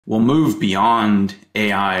we'll move beyond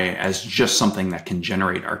AI as just something that can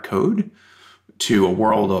generate our code to a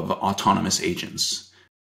world of autonomous agents.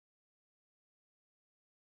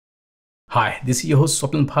 Hi, this is your host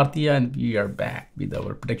Swapnil Bhartiya, and we are back with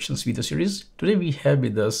our predictions video series. Today we have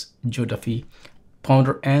with us Joe Duffy,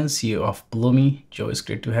 founder and CEO of Pulumi. Joe, it's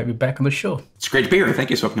great to have you back on the show. It's great to be here. Thank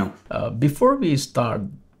you, Swapnil. Before we start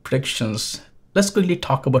predictions, let's quickly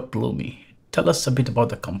talk about Pulumi. Tell us a bit about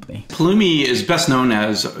the company. Pulumi is best known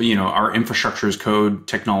as, our infrastructure as code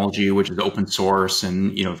technology, which is open source.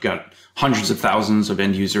 And, we've got hundreds of thousands of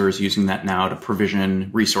end users using that now to provision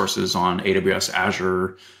resources on AWS,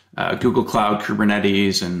 Azure, Google Cloud,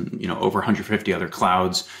 Kubernetes, and, over 150 other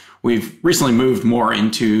clouds. We've recently moved more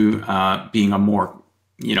into being a more,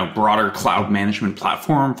 broader cloud management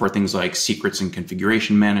platform for things like secrets and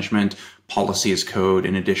configuration management, policy as code,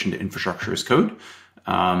 in addition to infrastructure as code.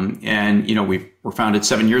 We were founded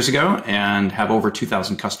 7 years ago and have over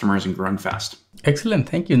 2,000 customers and grown fast. Excellent.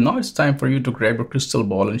 Thank you. Now it's time for you to grab your crystal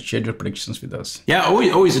ball and share your predictions with us. Yeah,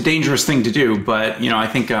 always a dangerous thing to do. But, I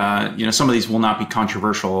think, some of these will not be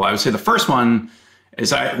controversial. I would say the first one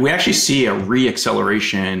is we actually see a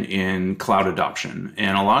reacceleration in cloud adoption.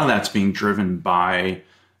 And a lot of that's being driven by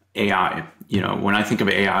AI. When I think of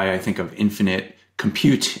AI, I think of infinite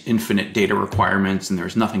compute, infinite data requirements, and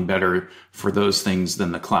there's nothing better for those things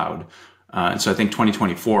than the cloud. And so I think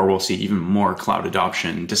 2024, we'll see even more cloud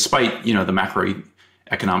adoption, despite, the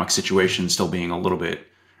macroeconomic situation still being a little bit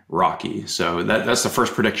rocky. So that's the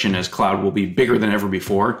first prediction, is cloud will be bigger than ever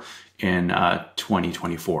before in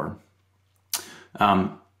 2024. I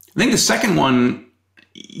think the second one,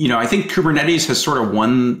 I think Kubernetes has sort of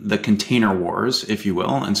won the container wars, if you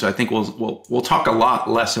will. And so I think we'll talk a lot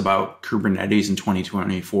less about Kubernetes in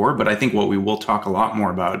 2024, but I think what we will talk a lot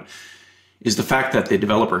more about is the fact that the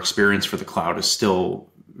developer experience for the cloud is still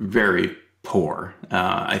very poor.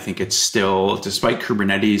 I think it's still, despite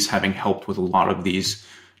Kubernetes having helped with a lot of these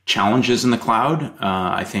challenges in the cloud,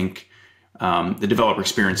 I think the developer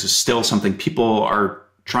experience is still something people are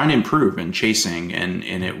trying to improve and chasing, and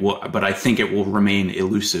it will, but I think it will remain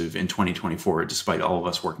elusive in 2024, despite all of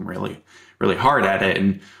us working really, really hard at it,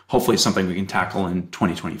 and hopefully something we can tackle in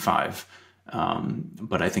 2025.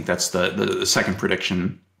 But I think that's the second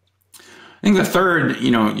prediction. I think the third,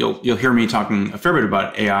 you'll hear me talking a fair bit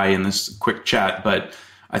about AI in this quick chat, but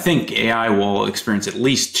I think AI will experience at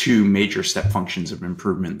least two major step functions of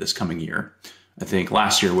improvement this coming year. I think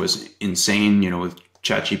last year was insane, with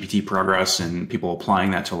ChatGPT progress and people applying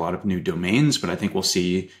that to a lot of new domains. But I think we'll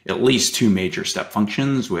see at least two major step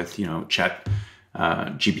functions with,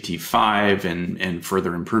 GPT-5 and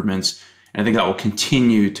further improvements. And I think that will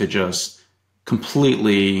continue to just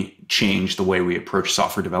completely change the way we approach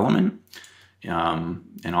software development.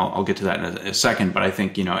 And I'll get to that in a second. But I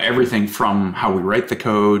think, everything from how we write the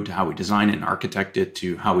code, to how we design it and architect it,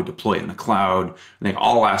 to how we deploy it in the cloud, I think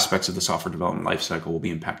all aspects of the software development lifecycle will be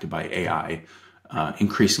impacted by AI.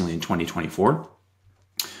 Increasingly in 2024.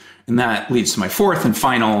 And that leads to my fourth and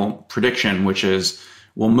final prediction, which is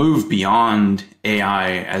we'll move beyond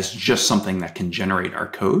AI as just something that can generate our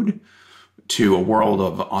code to a world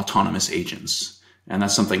of autonomous agents. And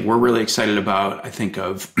that's something we're really excited about. I think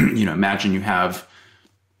of, imagine you have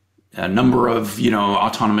a number of,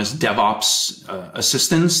 autonomous DevOps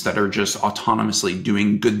assistants that are just autonomously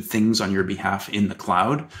doing good things on your behalf in the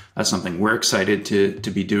cloud. That's something we're excited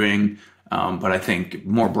to be doing. But I think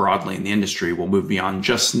more broadly in the industry, we'll move beyond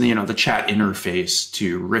just, the chat interface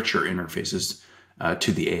to richer interfaces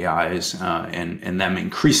to the AIs and them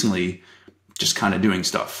increasingly just kind of doing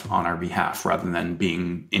stuff on our behalf rather than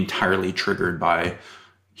being entirely triggered by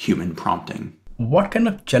human prompting. What kind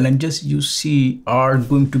of challenges you see are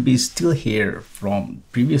going to be still here from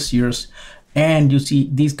previous years, and you see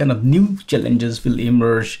these kind of new challenges will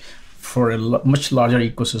emerge for a much larger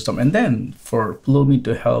ecosystem, and then for Pulumi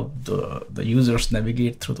to help the users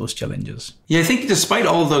navigate through those challenges? Yeah, I think despite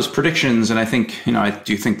all of those predictions, and I think, I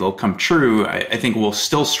do think they'll come true, I think we'll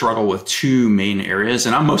still struggle with two main areas.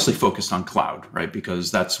 And I'm mostly focused on cloud, right?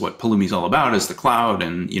 Because that's what Pulumi is all about, is the cloud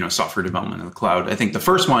and, software development in the cloud. I think the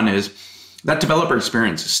first one is that developer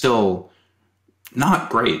experience is still not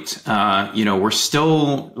great. We're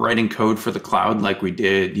still writing code for the cloud like we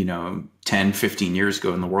did, 10, 15 years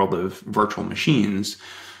ago in the world of virtual machines,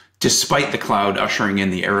 despite the cloud ushering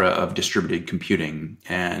in the era of distributed computing.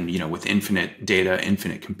 And, with infinite data,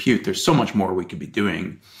 infinite compute, there's so much more we could be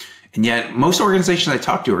doing. And yet most organizations I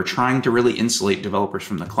talk to are trying to really insulate developers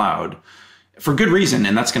from the cloud for good reason.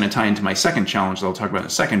 And that's going to tie into my second challenge that I'll talk about in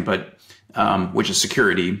a second, but which is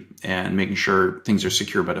security and making sure things are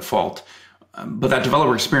secure by default. but that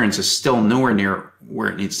developer experience is still nowhere near where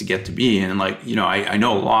it needs to get to be. And like, I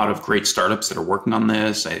know a lot of great startups that are working on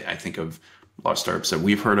this. I think of a lot of startups that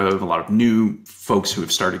we've heard of, a lot of new folks who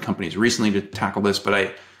have started companies recently to tackle this, but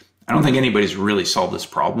I don't think anybody's really solved this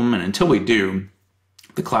problem. And until we do,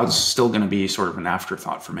 the cloud's still going to be sort of an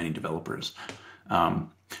afterthought for many developers.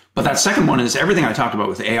 But that second one is everything I talked about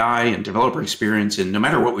with AI and developer experience. And no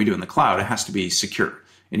matter what we do in the cloud, it has to be secure.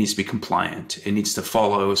 It needs to be compliant. It needs to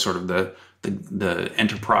follow sort of the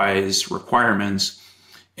enterprise requirements.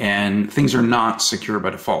 And things are not secure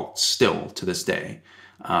by default still to this day.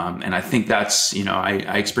 And I think that's,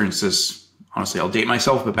 I experienced this, honestly, I'll date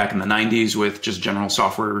myself, but back in the 90s with just general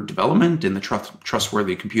software development in the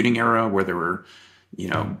trustworthy computing era where there were,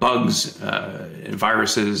 bugs,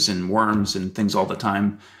 viruses and worms and things all the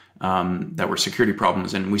time that were security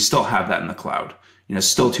problems. And we still have that in the cloud. It's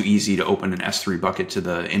still too easy to open an S3 bucket to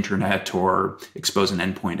the internet or expose an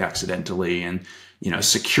endpoint accidentally. And,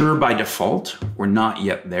 secure by default, we're not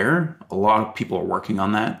yet there. A lot of people are working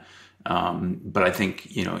on that. But I think,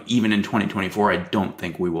 even in 2024, I don't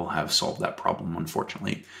think we will have solved that problem,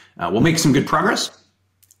 unfortunately. We'll make some good progress.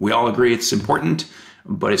 We all agree it's important,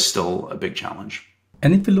 but it's still a big challenge.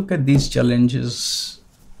 And if you look at these challenges,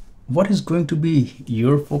 what is going to be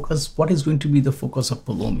your focus? What is going to be the focus of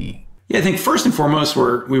Pulumi? Yeah, I think first and foremost,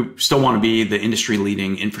 we still want to be the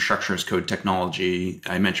industry-leading infrastructure as code technology.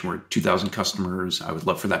 I mentioned we're 2,000 customers. I would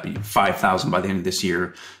love for that to be 5,000 by the end of this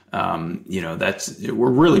year. We're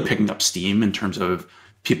really picking up steam in terms of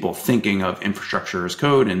people thinking of infrastructure as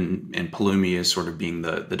code, and Pulumi is sort of being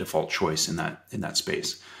the default choice in that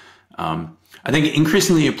space. I think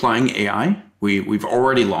increasingly applying AI. We've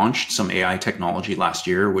already launched some AI technology last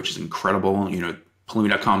year, which is incredible.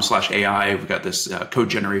 Pulumi.com/AI. We've got this code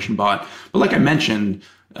generation bot. But like I mentioned,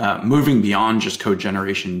 moving beyond just code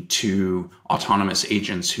generation to autonomous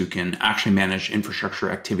agents who can actually manage infrastructure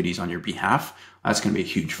activities on your behalf, that's going to be a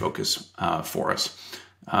huge focus for us.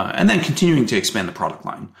 And then continuing to expand the product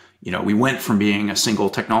line. We went from being a single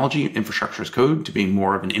technology, infrastructure as code, to being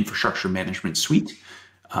more of an infrastructure management suite.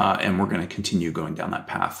 And we're going to continue going down that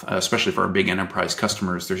path, especially for our big enterprise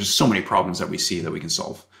customers. There's just so many problems that we see that we can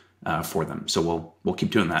solve for them. So we'll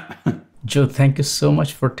keep doing that. Joe, thank you so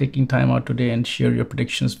much for taking time out today and share your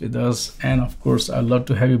predictions with us. And of course, I'd love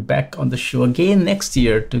to have you back on the show again next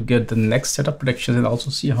year to get the next set of predictions and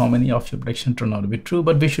also see how many of your predictions turn out to be true.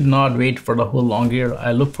 But we should not wait for the whole long year.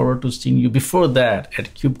 I look forward to seeing you before that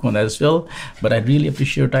at KubeCon as well. But I really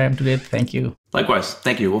appreciate your time today. Thank you. Likewise.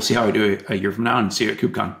 Thank you. We'll see how I do a year from now and see you at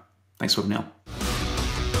KubeCon. Thanks, Neil.